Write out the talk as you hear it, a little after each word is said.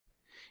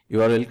You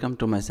are welcome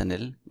to my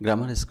channel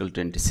Grammar School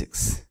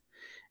 26.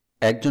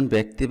 একজন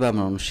ব্যক্তি বা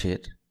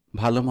মানুষের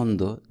ভালো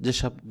মন্দ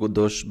যেসব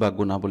দোষ বা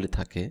গুণাবলী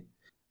থাকে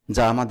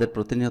যা আমাদের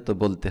প্রতিনিয়ত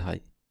বলতে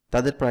হয়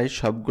তাদের প্রায়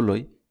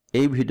সবগুলোই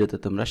এই ভিডিওতে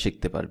তোমরা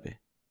শিখতে পারবে।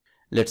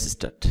 Let's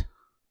start.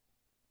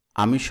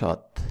 আমি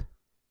সৎ।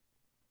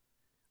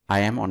 I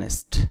am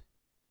honest.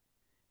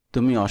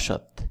 তুমি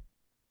অসৎ।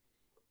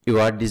 You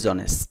are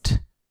dishonest.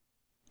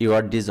 You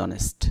are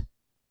dishonest.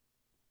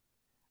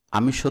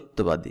 আমি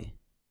সত্যবাদী।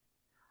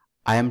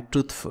 I am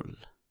truthful.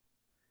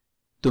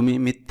 তুমি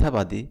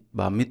মিথ্যাবাদী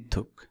বা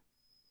মিথ্যুক।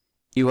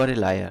 You are a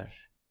liar.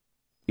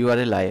 You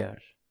are a liar.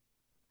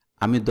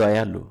 আমি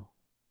দয়ালু।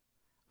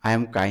 I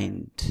am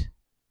kind.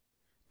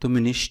 তুমি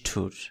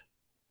নিষ্ঠুর।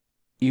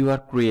 You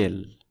are cruel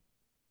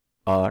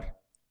or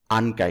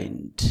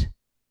unkind.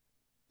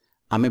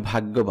 আমি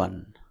ভাগ্যবান।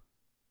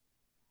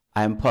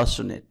 I am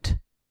fortunate.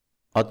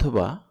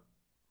 অথবা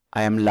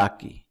I am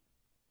lucky.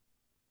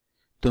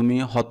 তুমি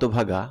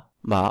হতভাগা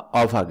বা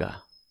অভাগা।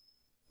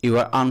 You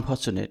are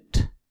unfortunate.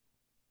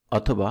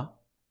 অথবা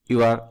you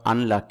are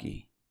unlucky.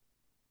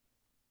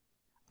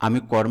 আমি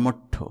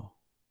কর্মঠ।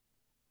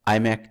 I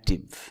am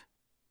active.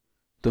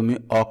 তুমি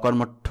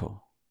অকর্মঠ।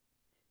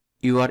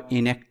 You are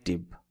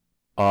inactive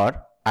or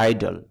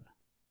idle.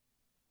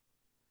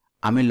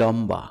 আমি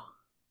লম্বা।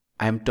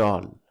 I am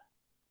tall.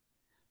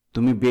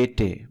 তুমি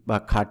বেটে বা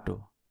খাটো।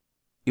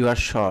 You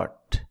are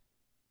short.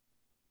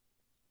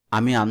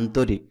 আমি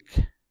আন্তরিক।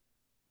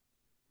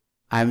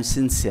 I am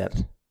sincere.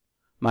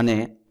 মানে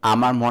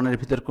আমার মনের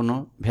ভিতর কোনো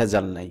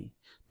ভেজাল নাই,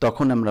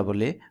 তখন আমরা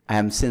বলি I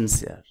am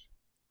sincere.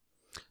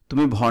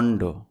 তুমি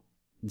ভণ্ড।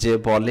 যে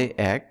বলে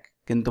এক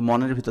কিন্তু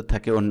মনের ভিতর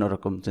থাকে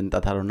অন্যরকম চিন্তা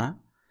ধারণা,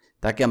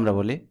 তাকে আমরা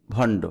বলি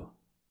ভণ্ড।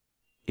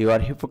 You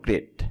are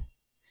hypocrite.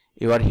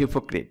 You are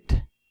hypocrite.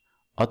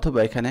 অথবা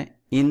এখানে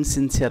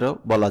ইনসিনসিয়ারও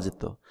বলা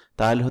যেত,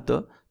 তাহলে হতো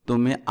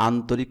তুমি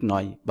আন্তরিক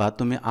নয় বা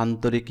তুমি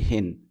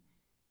আন্তরিকহীন।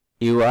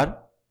 You are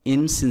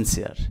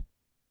insincere.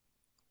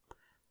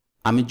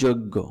 আমি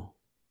যোগ্য।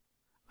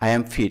 I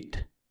am fit.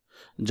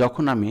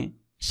 যখন আমি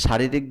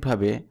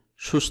শারীরিকভাবে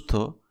সুস্থ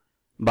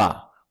বা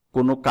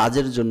কোনো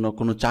কাজের জন্য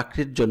কোনো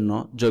চাকরির জন্য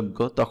যোগ্য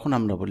তখন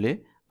আমরা বলি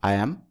I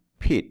am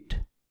fit.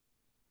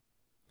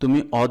 তুমি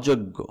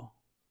অযোগ্য।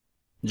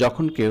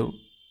 যখন কেউ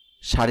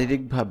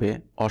শারীরিকভাবে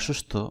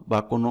অসুস্থ বা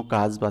কোনো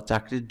কাজ বা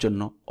চাকরির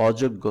জন্য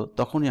অযোগ্য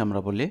তখনই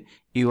আমরা বলি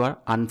You are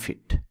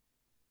unfit.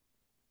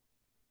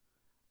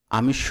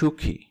 আমি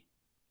সুখী।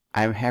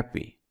 I am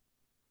happy.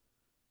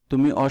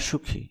 তুমি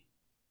অসুখী।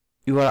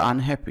 You are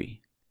unhappy.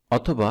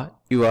 অথবা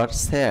You are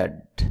sad.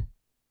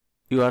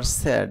 You are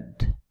sad.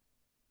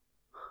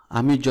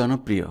 আমি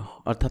জনপ্রিয়,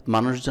 অর্থাৎ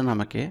মানুষজন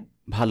আমাকে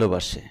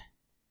ভালোবাসে।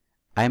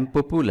 I am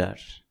popular.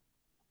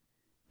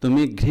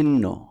 তুমি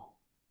ঘৃণ্য,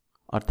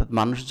 অর্থাৎ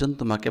মানুষজন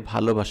তোমাকে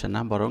ভালোবাসে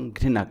না বরং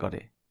ঘৃণা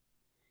করে।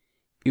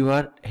 You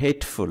are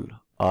hateful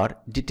or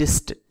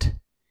detested.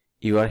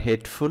 You are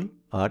hateful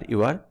or you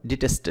are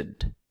detested.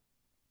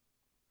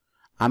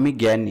 আমি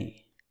জ্ঞানী।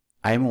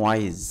 I am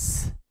wise.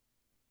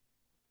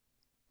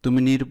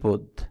 তুমি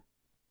নির্বোধ।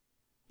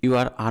 You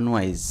are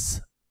unwise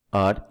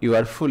or you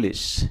are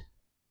foolish.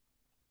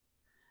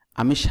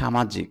 আমি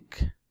সামাজিক,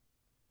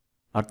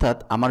 অর্থাৎ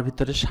আমার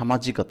ভিতরে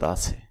সামাজিকতা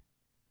আছে।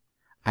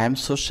 I am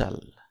social.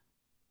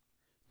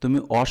 তুমি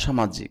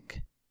অসামাজিক,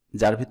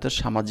 যার ভিতর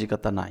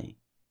সামাজিকতা নাই।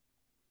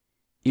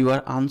 You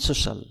are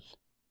unsocial.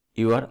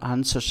 You are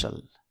unsocial.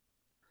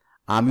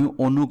 আমি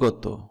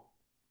অনুগত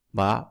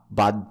বা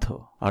বাধ্য,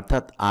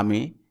 অর্থাৎ আমি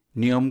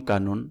নিয়ম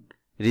কানুন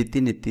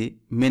রীতিনীতি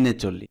মেনে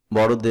চলি,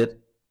 বড়দের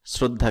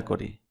শ্রদ্ধা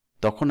করি,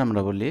 তখন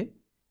আমরা বলি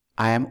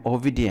I am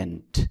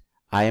obedient.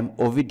 I am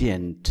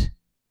obedient.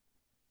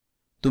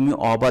 তুমি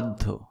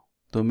অবাধ্য,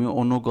 তুমি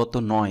অনুগত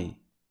নয়।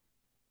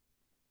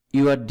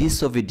 You are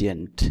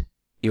disobedient.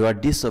 You are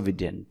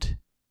disobedient.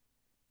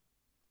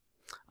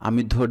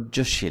 আমি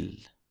ধৈর্যশীল।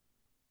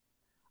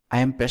 I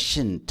am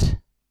patient.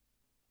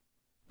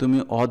 তুমি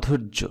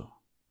অধৈর্য,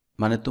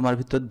 মানে তোমার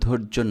ভিতর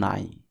ধৈর্য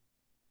নাই।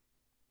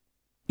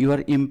 You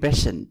are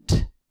impatient.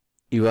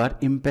 You are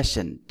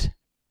impatient.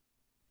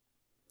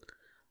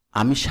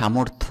 আমি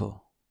সামর্থ্য,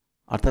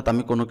 অর্থাৎ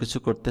আমি কোনো কিছু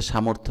করতে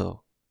সামর্থ্য,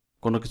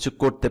 কোনো কিছু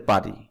করতে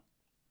পারি।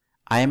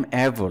 I am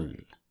able.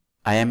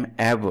 I am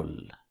able.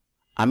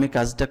 আমি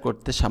কাজটা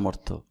করতে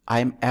সামর্থ্য। I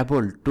am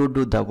able to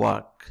do the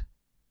work.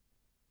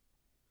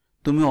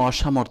 তুমি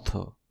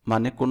অসামর্থ্য,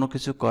 মানে কোনো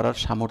কিছু করার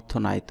সামর্থ্য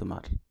নাই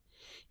তোমার।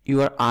 You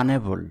are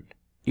unable.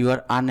 You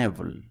are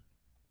unable.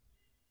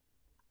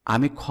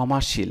 আমি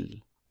ক্ষমাশীল,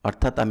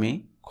 অর্থাৎ আমি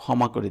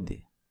ক্ষমা করে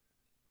দিই।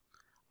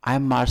 I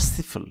am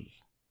merciful.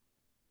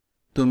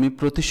 তুমি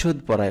প্রতিশোধ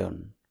পরায়ণ।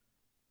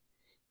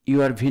 You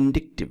are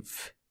vindictive.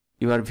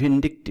 You are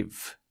vindictive.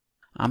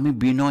 আমি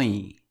বিনয়ী।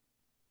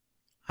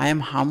 I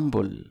am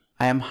humble.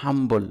 I am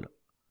humble.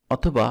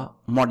 অথবা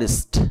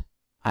modest.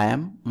 I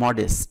am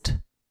modest.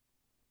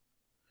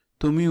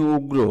 তুমি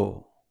উগ্র।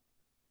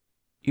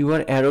 You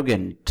are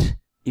arrogant.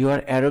 You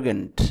are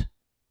arrogant.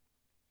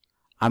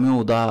 আমি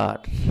উদার।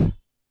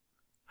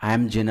 I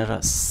am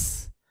generous.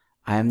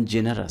 I am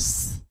generous.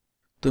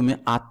 তুমি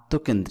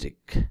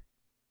আত্মকেন্দ্রিক।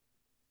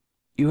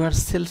 You R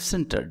self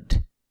centred,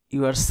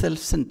 you R self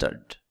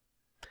centred.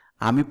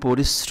 আমি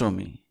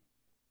পরিশ্রমী,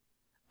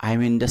 আই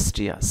এম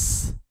ইন্ডাস্ট্রিয়াস।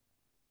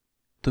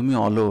 তুমি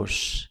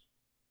অলস,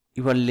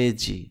 you R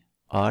lazy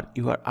or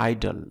you R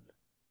idol.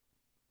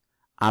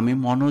 আমি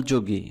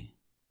মনোযোগী,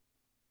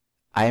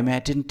 আই এম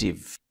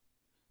অ্যাটেন্টিভ।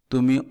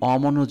 তুমি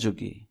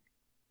অমনোযোগী,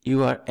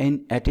 ইউ আর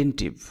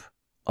ইনঅ্যাটেন্টিভ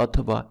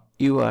অথবা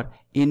ইউ আর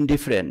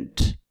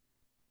ইনডিফারেন্ট।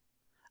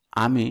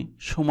 আমি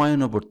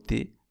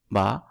সময়ানুবর্তী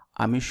বা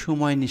আমি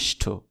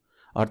সময়নিষ্ঠ,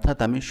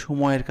 অর্থাৎ আমি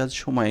সময়ের কাজ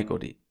সময়ে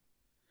করি।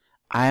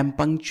 I am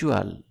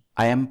punctual,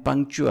 I am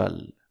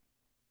punctual.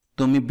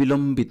 তুমি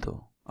বিলম্বিত,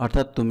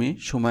 অর্থাৎ তুমি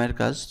সময়ের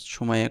কাজ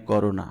সময়ে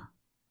করো না।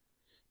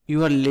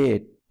 ইউ আর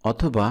লেট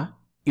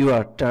অথবা ইউ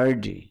আর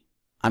টার্ডি।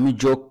 আমি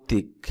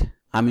যৌক্তিক,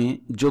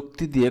 আমি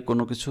যুক্তি দিয়ে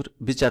কোনো কিছুর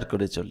বিচার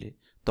করে চলি,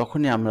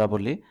 তখনই আমরা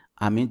বলি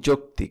আমি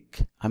যৌক্তিক,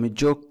 আমি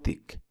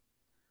যৌক্তিক।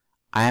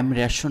 I am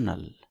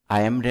rational,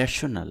 I am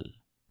rational.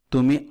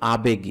 তুমি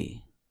আবেগী।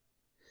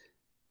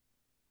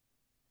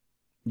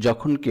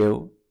 যখন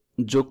কেউ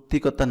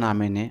যৌক্তিকতা না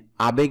মেনে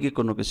আবেগে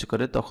কোনো কিছু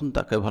করে তখন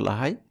তাকে বলা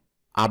হয়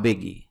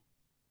আবেগী।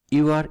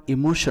 You R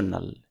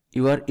emotional,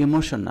 you R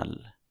emotional.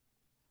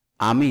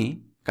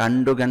 আমি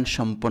কাণ্ডজ্ঞান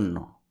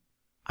সম্পন্ন।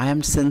 I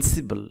am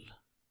sensible,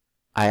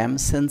 I am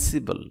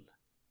sensible.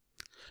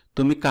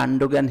 তুমি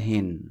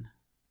কাণ্ডজ্ঞানহীন।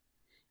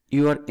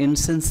 You R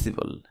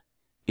insensible,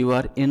 you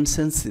R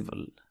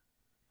insensible.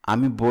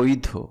 আমি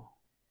বৈধ।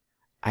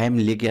 I am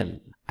legal,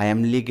 I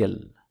am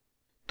legal.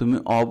 তুমি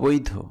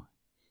অবৈধ।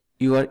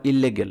 You R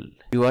illegal,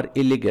 you R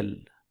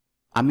illegal.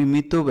 আমি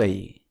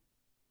মিতব্যয়ী,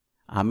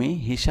 আমি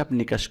হিসাব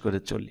নিকাশ করে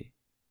চলি।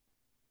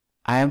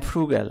 I am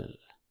ফ্রুগ্যাল,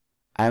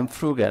 I am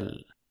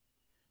ফ্রুগ্যাল।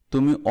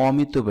 তুমি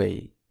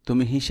অমিতব্যয়ী,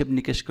 তুমি হিসেব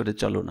নিকেশ করে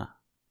চলো না।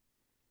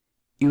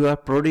 ইউ আর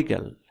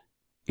প্রডিগ্যাল,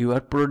 ইউ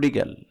আর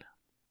প্রডিগ্যাল।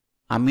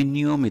 আমি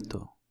নিয়মিত,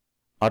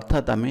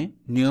 অর্থাৎ আমি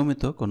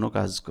নিয়মিত কোনো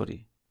কাজ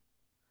করি।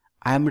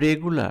 I am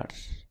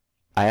regular,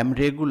 I am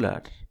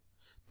regular.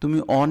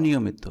 তুমি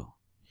অনিয়মিত।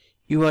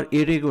 You R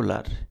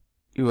irregular,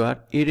 you R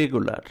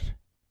irregular.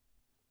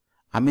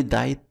 আমি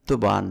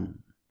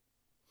দায়িত্ববান।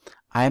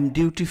 I am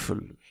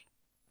dutiful,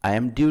 I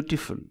am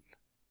dutiful.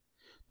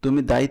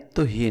 তুমি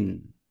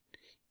দায়িত্বহীন।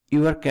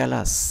 You R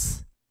callous,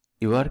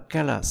 you R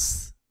callous.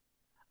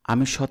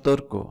 আমি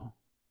সতর্ক।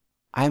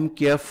 I am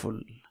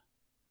careful.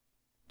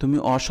 তুমি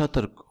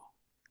অসতর্ক।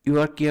 You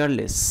R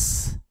careless.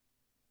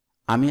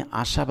 আমি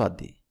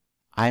আশাবাদী।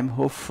 I am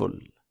hopeful.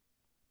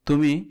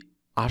 তুমি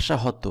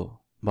আশাহত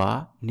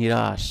বা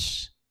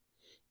নিরাশ।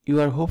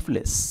 You R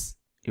hopeless,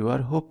 you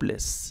R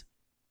hopeless.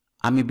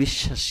 আমি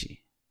বিশ্বাসী।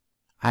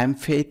 I am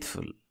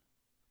faithful.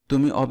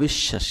 তুমি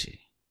অবিশ্বাসী।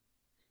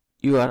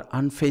 You R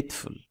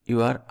unfaithful,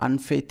 you R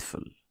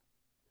unfaithful.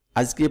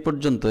 আজকে এ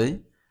পর্যন্তই।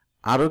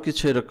 আরও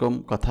কিছু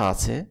এরকম কথা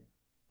আছে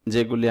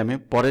যেগুলি আমি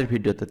পরের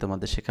ভিডিওতে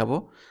তোমাদের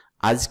শেখাবো।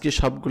 আজকে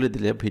সবগুলি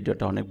দিলে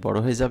ভিডিওটা অনেক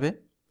বড় হয়ে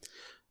যাবে।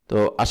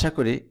 তো আশা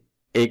করি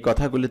এই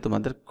কথাগুলি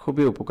তোমাদের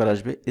খুবই উপকার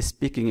আসবে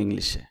স্পিকিং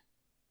ইংলিশে।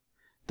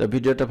 তো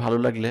ভিডিওটা ভালো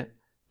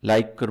লাগলে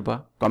লাইক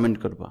করবা,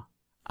 কমেন্ট করবা,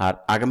 আর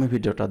আগামী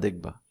ভিডিওটা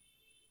দেখবা।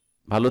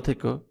 ভালো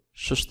থেকো,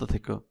 সুস্থ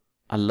থেকো।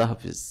 আল্লাহ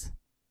হাফিজ।